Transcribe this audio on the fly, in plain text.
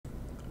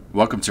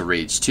Welcome to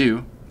Rage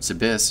 2, it's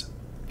Abyss,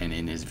 and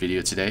in this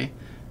video today,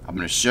 I'm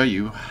going to show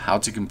you how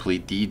to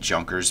complete the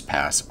Junker's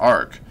Pass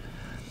Ark.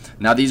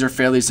 Now these are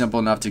fairly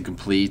simple enough to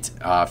complete.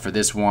 For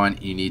this one,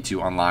 you need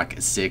to unlock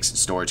 6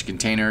 storage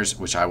containers,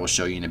 which I will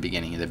show you in the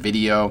beginning of the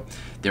video.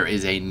 There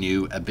is a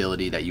new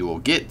ability that you will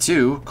get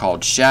to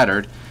called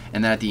Shattered,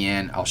 and then at the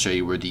end, I'll show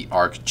you where the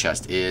Ark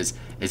chest is.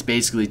 It's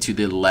basically to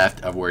the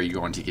left of where you're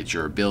going to get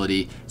your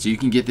ability. So you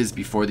can get this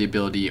before the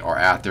ability or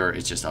after,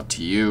 it's just up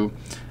to you.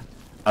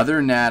 Other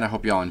than that, I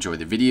hope you all enjoy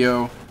the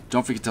video.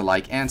 Don't forget to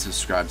like and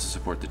subscribe to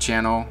support the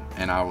channel,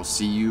 and I will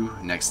see you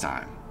next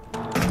time.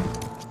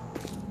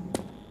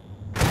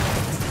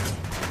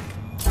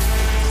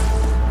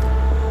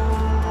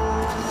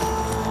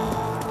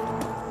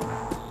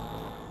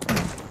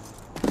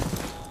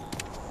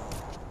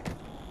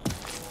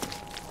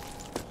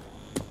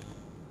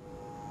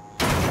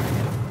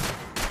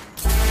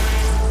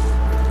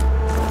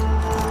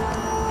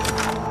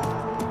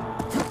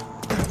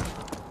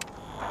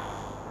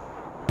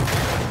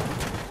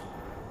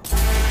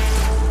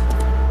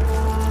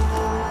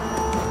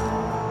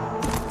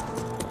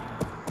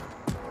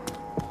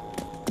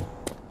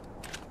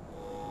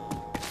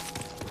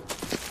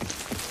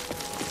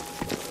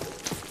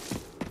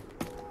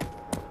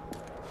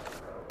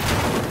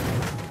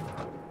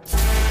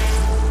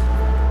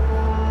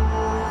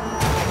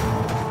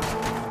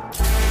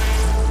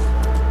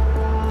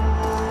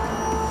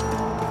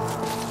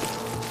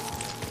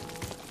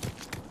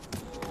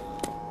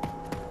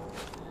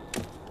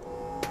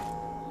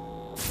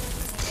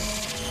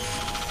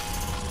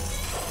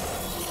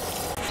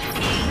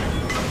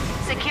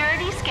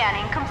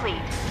 Scanning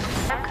complete.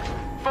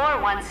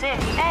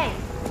 416A.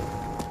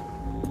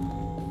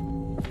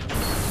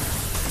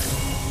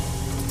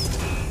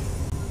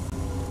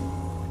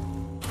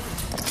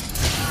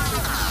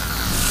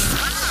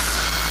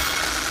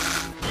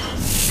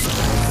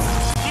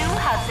 You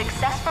have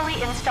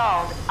successfully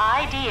installed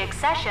ID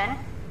accession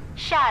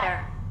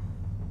Shatter.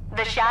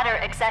 The Shatter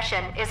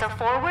accession is a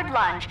forward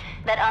lunge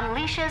that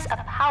unleashes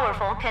a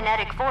powerful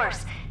kinetic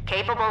force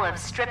capable of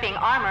stripping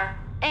armor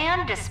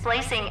and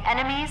displacing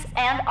enemies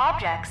and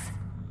objects.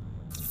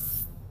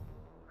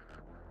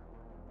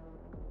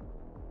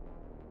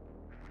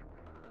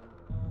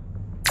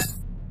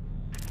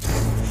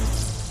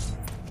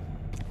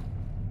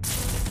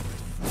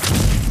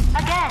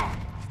 Again.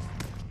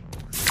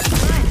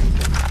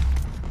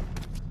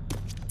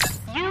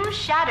 Use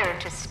Shatter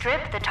to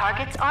strip the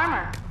target's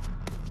armor.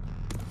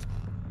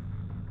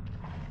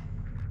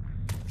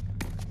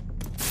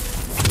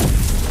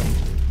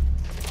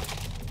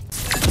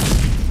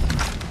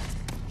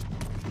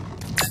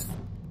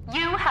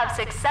 Have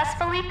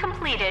successfully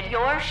completed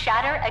your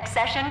Shatter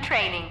accession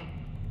training.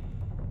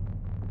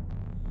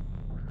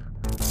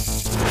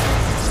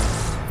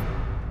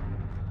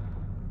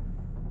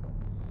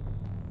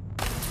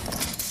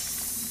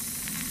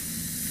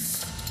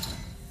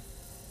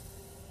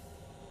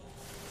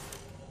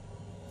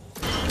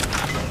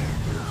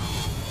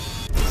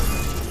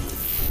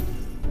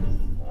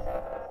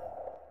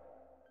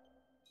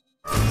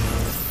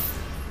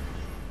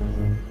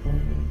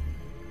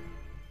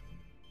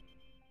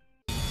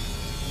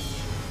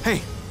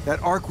 Hey,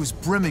 that Ark was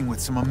brimming with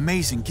some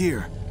amazing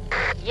gear.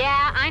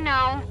 Yeah, I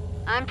know.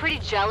 I'm pretty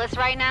jealous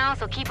right now,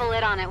 so keep a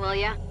lid on it, will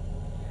ya?